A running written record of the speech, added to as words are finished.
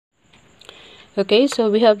Okay, so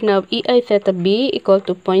we have now EI theta B equal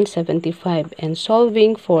to 0.75, and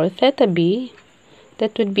solving for theta B,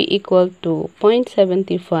 that would be equal to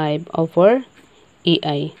 0.75 over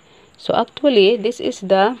EI. So actually, this is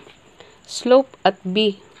the slope at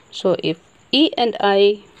B. So if E and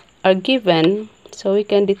I are given, so we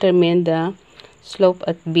can determine the slope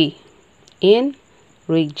at B in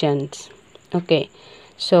radians. Okay,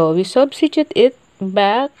 so we substitute it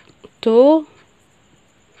back to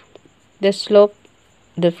the slope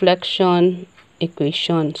deflection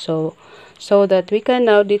equation, so that we can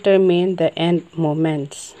now determine the end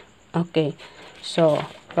moments. Okay, so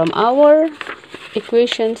from our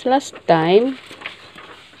equations last time,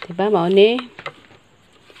 diba mao ni?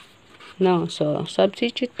 No, so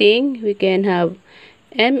substituting, we can have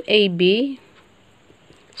MAB,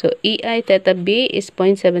 so EI theta B is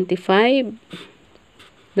 0.75,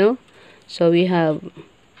 no? So we have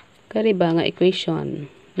kariba nga equation,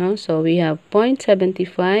 no? So we have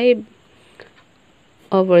 0.75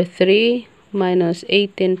 over 3 minus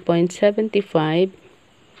 18.75,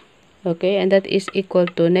 okay, and that is equal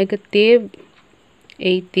to negative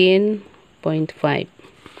 18.5.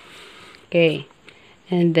 Okay,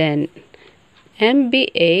 and then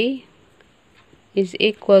MBA is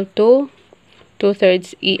equal to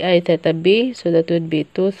 2/3 EI theta B, so that would be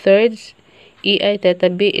 2/3 EI theta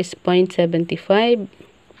B is 0.75,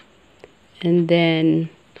 and then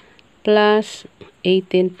plus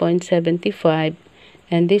 18.75,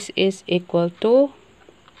 and this is equal to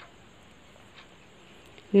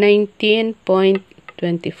 19.25.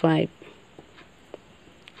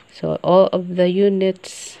 So all of the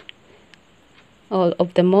units, all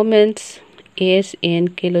of the moments is in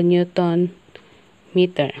kilonewton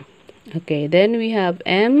meter. Okay, then we have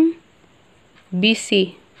MBC.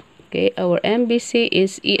 Okay, our MBC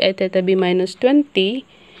is EI theta B minus 20,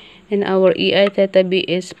 and our EI theta B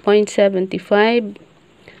is 0.75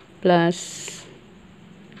 plus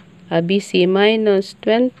BC minus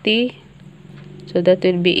 20, so that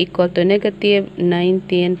will be equal to negative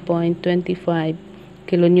 19.25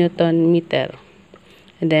 kilonewton meter.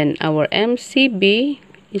 And then our MCB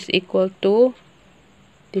is equal to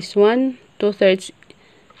this one, 2/3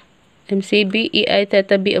 MCB EI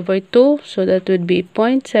theta B over 2, so that would be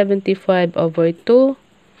 0.75 over 2,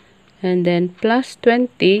 and then plus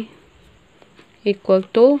 20 equal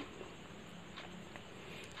to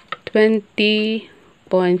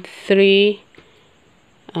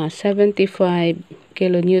 20.375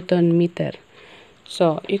 kilonewton meter.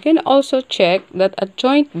 So you can also check that at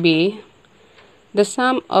joint B, the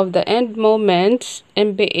sum of the end moments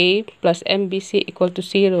MBA plus MBC equal to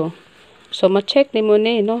 0. So ma-check ni mo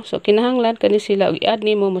ni, no? So kinahanglan kani sila og i-add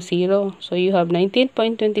nimo mo 0. So you have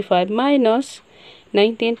 19.25 minus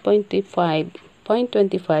 19.25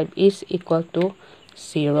 is equal to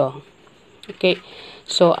 0. Okay,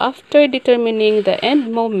 so after determining the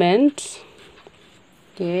end moments,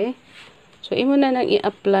 okay, so imo na nang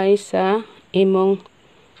i-apply sa imong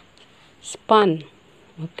span.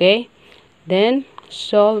 Okay, then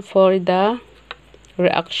solve for the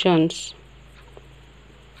reactions.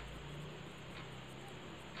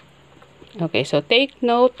 Okay, so take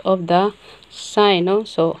note of the sign, no?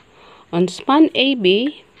 So on span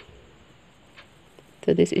AB,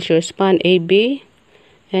 so this is your span AB,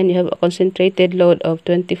 and you have a concentrated load of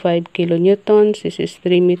 25 kilonewtons. This is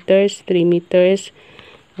 3 meters, 3 meters.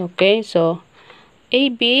 Okay, so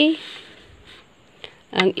AB,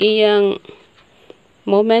 ang iyang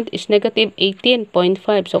moment is negative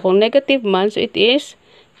 18.5. So kung negative man, so it is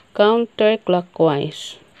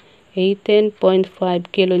counterclockwise. 18.5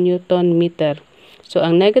 kilonewton meter. So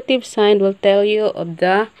ang negative sign will tell you of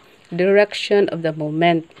the direction of the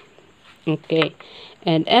moment. Okay,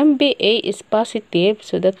 and MBA is positive,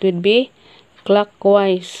 so that would be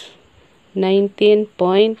clockwise,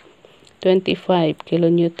 19.25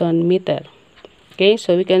 kilonewton meter. Okay,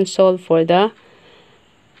 so we can solve for the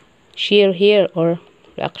shear here or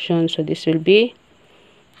reaction. So this will be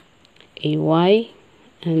AY,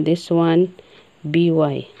 and this one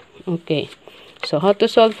BY. Okay, so how to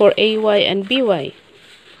solve for AY and BY?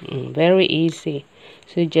 Very easy.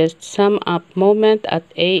 So just sum up moment at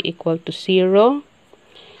A equal to 0.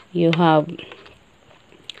 You have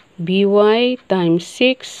BY times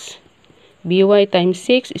 6. BY times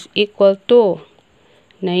 6 is equal to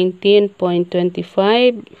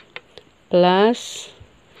 19.25 plus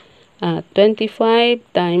 25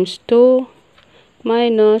 times 2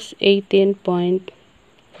 minus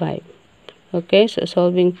 18.5. Okay, so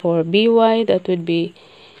solving for BY, that would be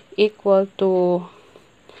equal to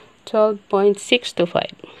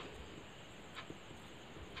 12.625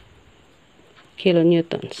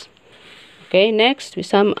 kilonewtons. Okay, next we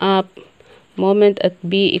sum up moment at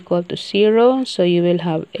B equal to 0. So you will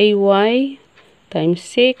have AY times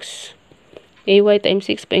 6. AY times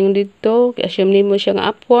 6 pa yung dito. Assume nimo siyang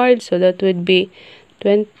upward. So that would be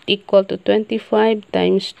equal to 25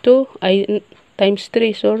 times 2. Times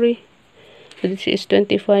 3, sorry. So this is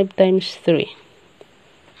 25 times 3.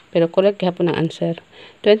 Pero correct hapon ang answer.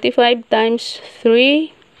 25 times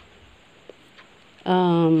 3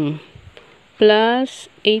 plus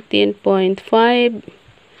 18.5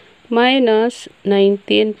 minus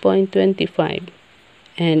 19.25.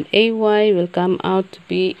 And AY will come out to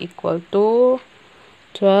be equal to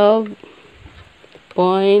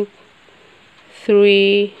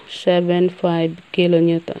 12.375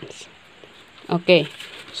 kilonewtons. Okay,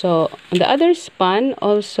 so on the other span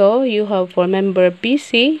also you have for member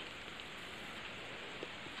BC.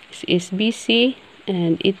 This is BC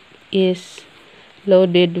and it is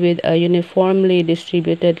loaded with a uniformly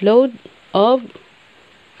distributed load of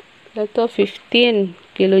 15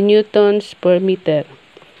 kilonewtons per meter.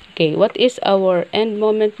 Okay, what is our end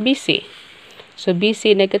moment BC? So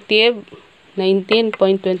BC negative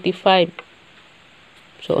 19.25.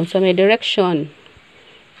 So unsa may direction?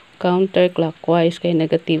 Counterclockwise kay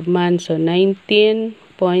negative man. So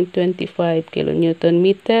 19.25 kilonewton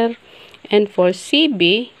meter. And for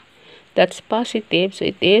CB, that's positive. So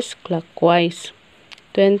it is clockwise.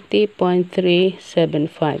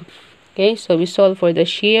 20.375. Okay, so we solve for the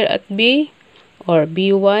shear at B or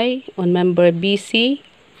BY on member BC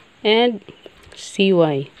and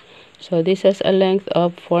CY. So this has a length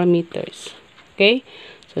of 4 meters. Okay,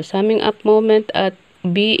 so summing up moment at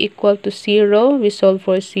B equal to 0, we solve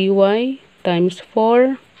for CY times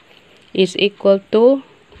 4 is equal to,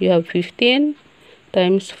 you have 15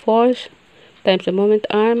 times 4 times the moment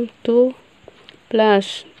arm 2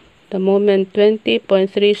 plus the moment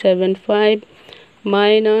 20.375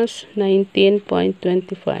 minus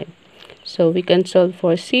 19.25. So we can solve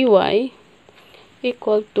for CY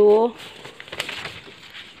equal to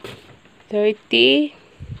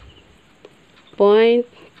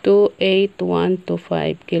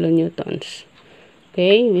 30.28125 kilonewtons.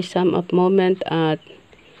 Okay, we sum up moment at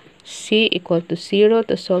C equal to 0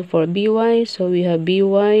 to solve for BY. So we have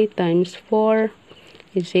BY times 4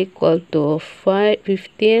 is equal to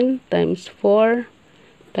 15 times 4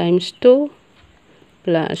 times 2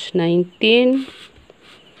 plus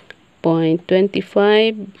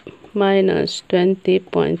 19.25 minus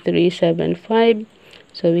 20.375.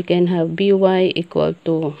 So we can have BY equal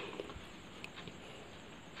to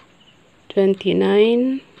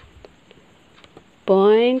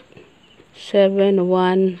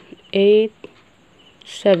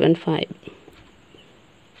 29.71875.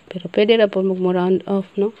 Pero pwede na po mag-round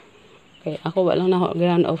off, no? Okay, ako walang na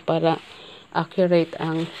round off para accurate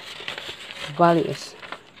ang values.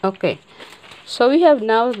 Okay, so we have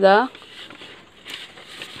now the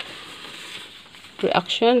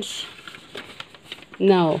reactions.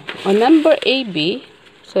 Now, on number AB,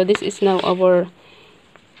 so this is now our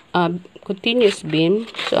continuous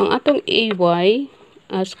beam. So, ang atong AY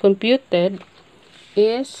as computed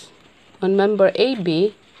is, on member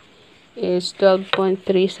AB, is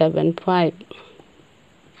 12.375.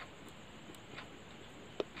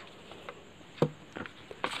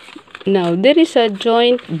 Now, there is a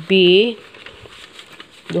joint B.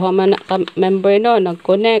 Duha man member no,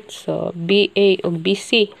 nag-connect. So, BA o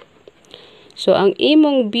BC. So, ang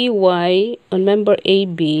imong BY on member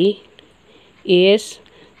AB is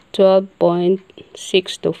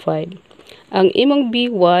 12.625. Ang imong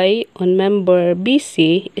BY on member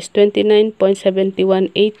BC is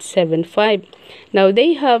 29.71875. Now,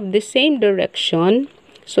 they have the same direction.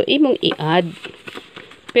 So, imong i-add.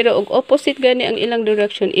 Pero, og opposite gani ang ilang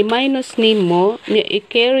direction, i-minus nimo,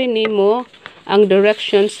 i-carry nimo ang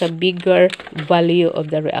direction sa bigger value of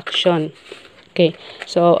the reaction. Okay.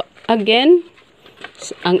 So, again,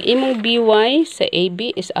 ang imong BY sa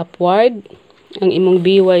AB is upward. Ang imong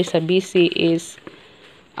BY sa BC is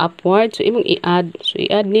upward. So, imong i-add. So,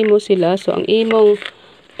 i-add nimo sila. So, ang imong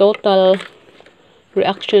total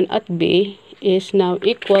reaction at B is now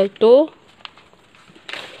equal to,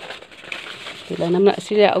 sila naman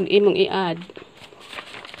sila og imong i-add.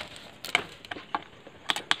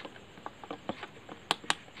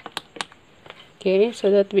 Okay, so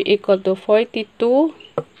that we equal to 42.34.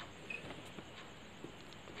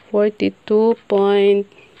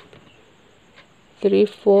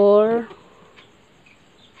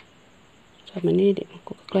 Sama ni, di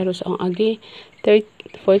ko klaro sa akong agi.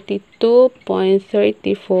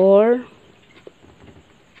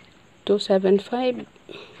 42.34275.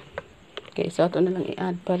 Okay, so ito na lang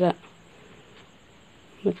i-add para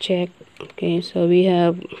ma-check. Okay, so we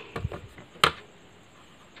have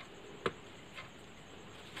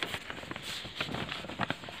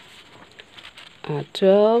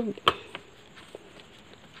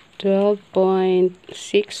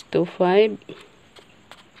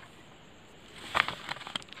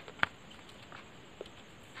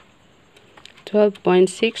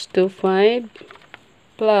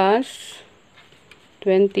plus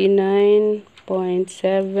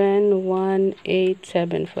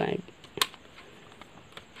 29.71875,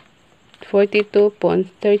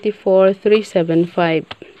 42.34375.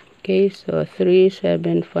 Okay, so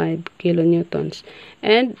 375 kilonewtons.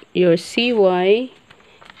 And your CY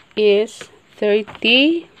is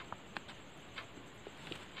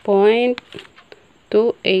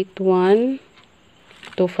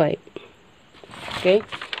 30.28125. Okay,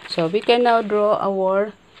 so we can now draw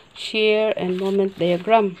our shear and moment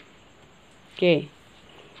diagram. Okay,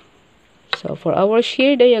 so for our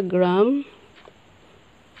shear diagram,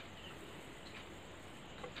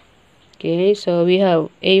 okay, so we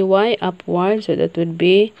have AY upward, so that would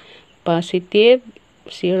be positive,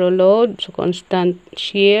 zero load, so constant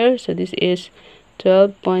shear, so this is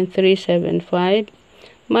 12.375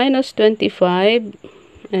 minus 25,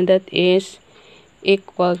 and that is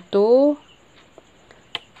equal to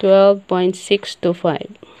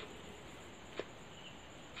 12.625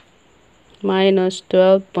 minus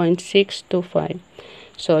 12.625.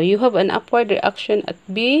 So you have an upward reaction at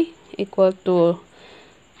B equal to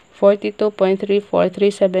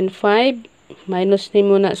 42.34375 minus ni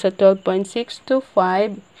muna sa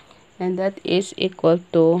 12.625, and that is equal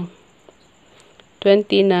to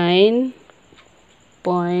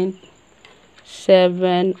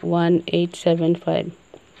 29.71875.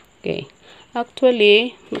 Okay.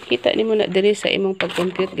 Actually, makita ni mo na diri sa imong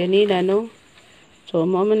pag-compute ganina, no? So,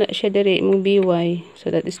 mo na siya diri imong BY.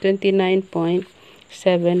 So, that is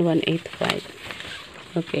 29.7185.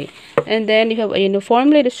 Okay. And then, you have a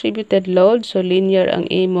uniformly distributed load. So, linear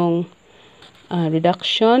ang imong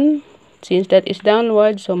reduction. Since that is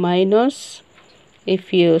downward, so minus.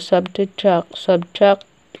 If you subtract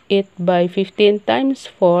it by 15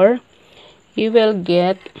 times 4, you will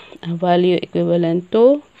get a value equivalent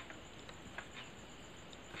to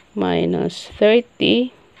minus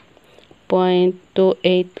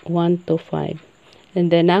 30.28125.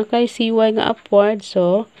 And then nakay CY nga upward,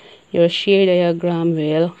 so your shear diagram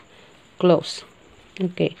will close.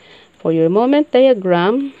 Okay, for your moment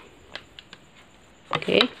diagram,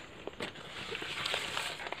 okay,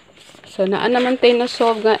 so naa naman tayo na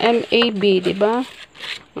solve nga MAB, diba?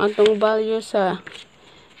 Ang atong value sa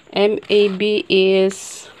MAB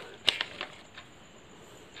is,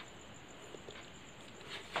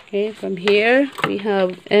 okay, from here, we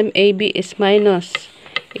have MAB is minus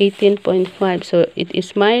 18.5. So, it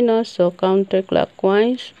is minus, so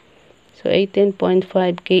counterclockwise. So, 18.5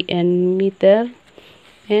 kN meter.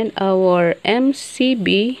 And our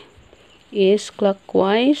MCB is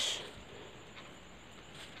clockwise,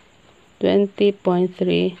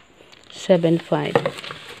 20.375.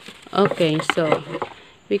 Okay, so,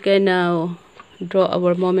 we can now draw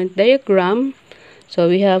our moment diagram. So,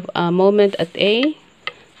 we have a moment at A,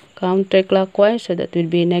 counterclockwise, so that will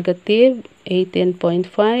be negative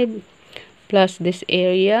 18.5 plus this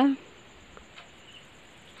area.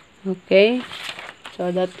 Okay,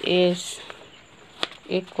 so that is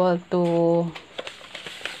equal to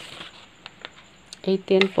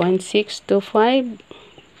 18.625,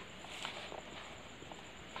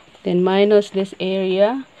 then minus this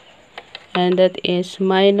area, and that is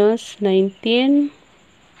minus 19.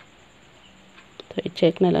 So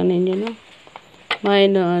i-check na lang ninyo, no?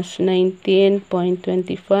 Minus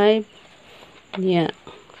 19.25. Yeah.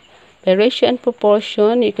 By ratio and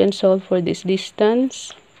proportion, you can solve for this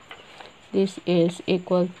distance. This is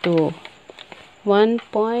equal to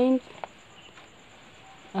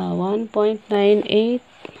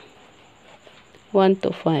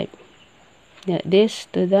 1.98125. Yeah, this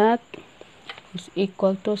to that is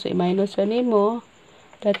equal to, so minus mo,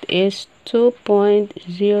 that is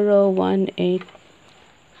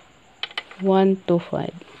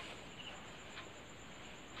 2.018125.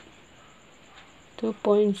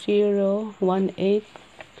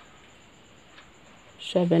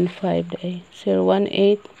 2.01875 day.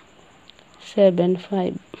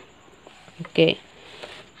 01875. Okay.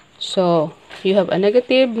 So, you have a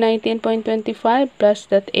negative 19.25 plus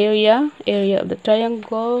that area of the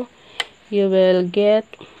triangle. You will get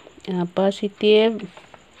a positive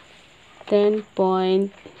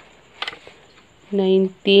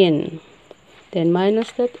 10.19. Then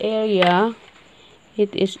minus that area,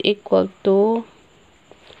 it is equal to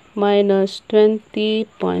minus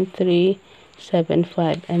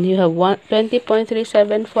 20.375. And you have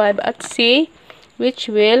 20.375 at C, which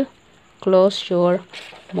will close your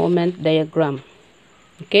moment diagram.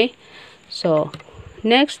 Okay, So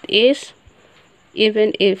next is,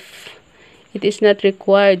 even if it is not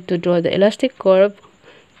required to draw the elastic curve,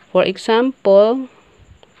 for example,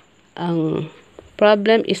 ang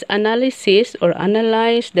problem is analysis or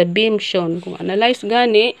analyze the beam shown. Kung analyze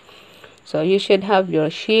gani, so you should have your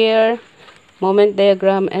shear, moment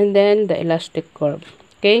diagram, and then the elastic curve.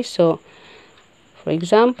 Okay, so for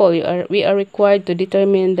example, we are required to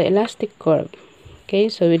determine the elastic curve. Okay,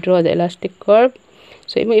 so we draw the elastic curve.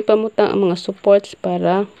 So imo ipamutang ang mga supports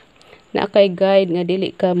para na kay guide nga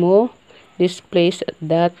dili ka mo displace at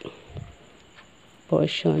that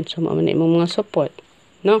portion. So mao man imong mga support,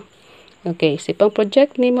 no? Okay, so pang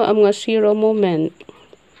project nimo ang mga zero moment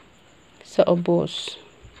sa obus.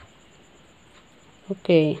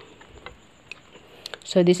 Okay.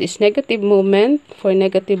 So this is negative moment. For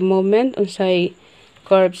negative moment unsay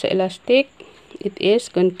curve sa elastic, it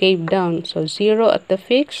is concave down. So 0 at the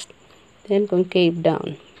fixed, then concave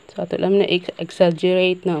down. So ato lang na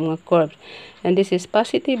exaggerate na mga curves. And this is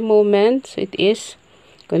positive moment, so it is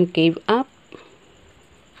concave up.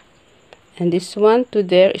 And this one to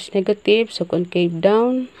there is negative, so concave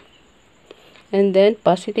down. And then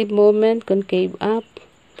positive moment, concave up.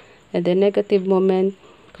 And then negative moment,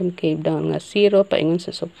 concave down. Nga 0 paingon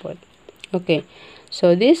sa support. Okay.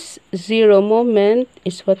 So this 0 moment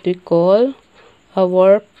is what we call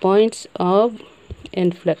our points of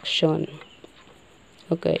inflection.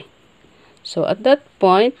 Okay. So at that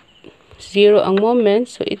point, 0 ang moment,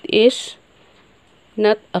 so it is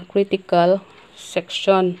not a critical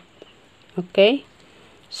section. Okay?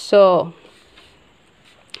 So,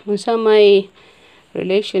 unsa may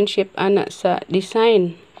relationship ana sa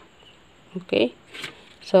design. Okay?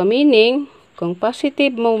 So, meaning, kung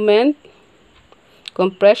positive moment,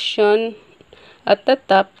 compression at the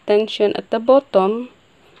top, tension at the bottom,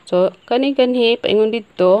 so, kani-ganhi, paingon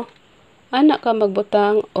dito, ana ka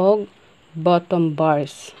magbutang og bottom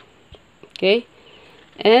bars. Okay?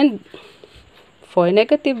 And, for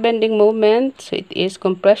negative bending moment, so it is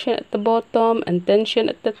compression at the bottom and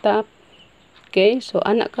tension at the top. Okay? So,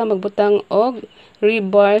 ana ka magbutang og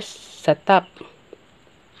rebars sa top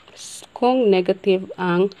kung negative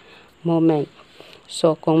ang moment.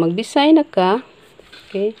 So, kung mag-design na ka,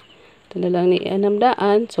 okay, ito na lang ni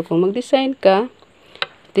anamdaan. So, kung mag-design ka,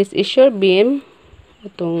 this is your beam,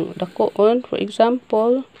 itong dakoon, for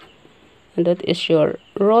example, and that is your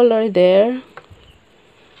roller there.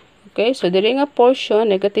 Okay, so diri nga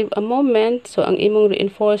portion, negative a moment, so ang imong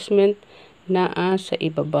reinforcement naa sa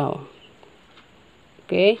ibabaw.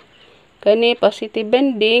 Okay, kani positive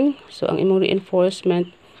bending, so ang imong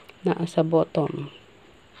reinforcement naa sa bottom.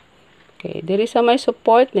 Okay, diri sa may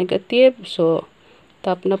support, negative, so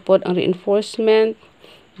top na pod ang reinforcement,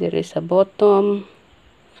 diri sa bottom,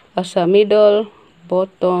 sa middle,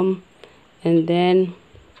 bottom, and then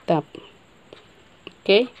top.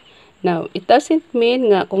 Okay, now it doesn't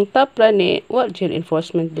mean nga kung top ra ni wa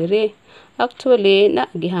reinforcement diri. Actually na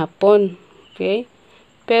gihapon. Okay,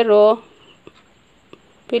 pero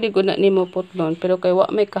pili gud na nimo putlon, pero kay wa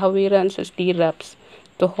may kahawiran sa stirrups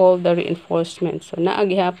to hold the reinforcement. So naa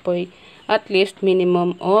gihapoy at least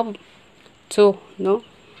minimum of 2, no?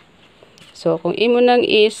 So kung imo nang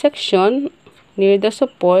i-section near the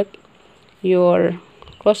support, your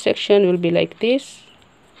cross section will be like this.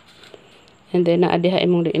 And then naa diha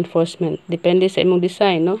imong reinforcement. Depende sa imong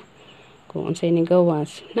design, no? Kung unsay ning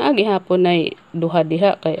gawas. Naa gihapon nay duha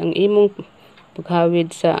diha kay ang imong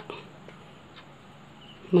paghawid sa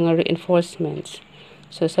mga reinforcements.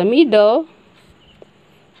 So sa middle,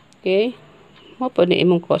 okay, mo po ni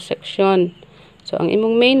imong cross section. So ang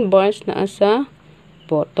imong main bars naa sa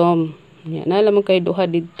bottom. Nya na lamang kay duha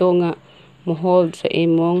didto nga mo hold sa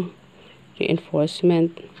imong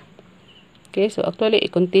reinforcement. Okay, so actually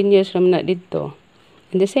it continues from na didto.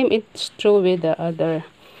 And the same it's true with the other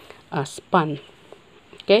span.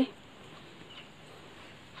 Okay?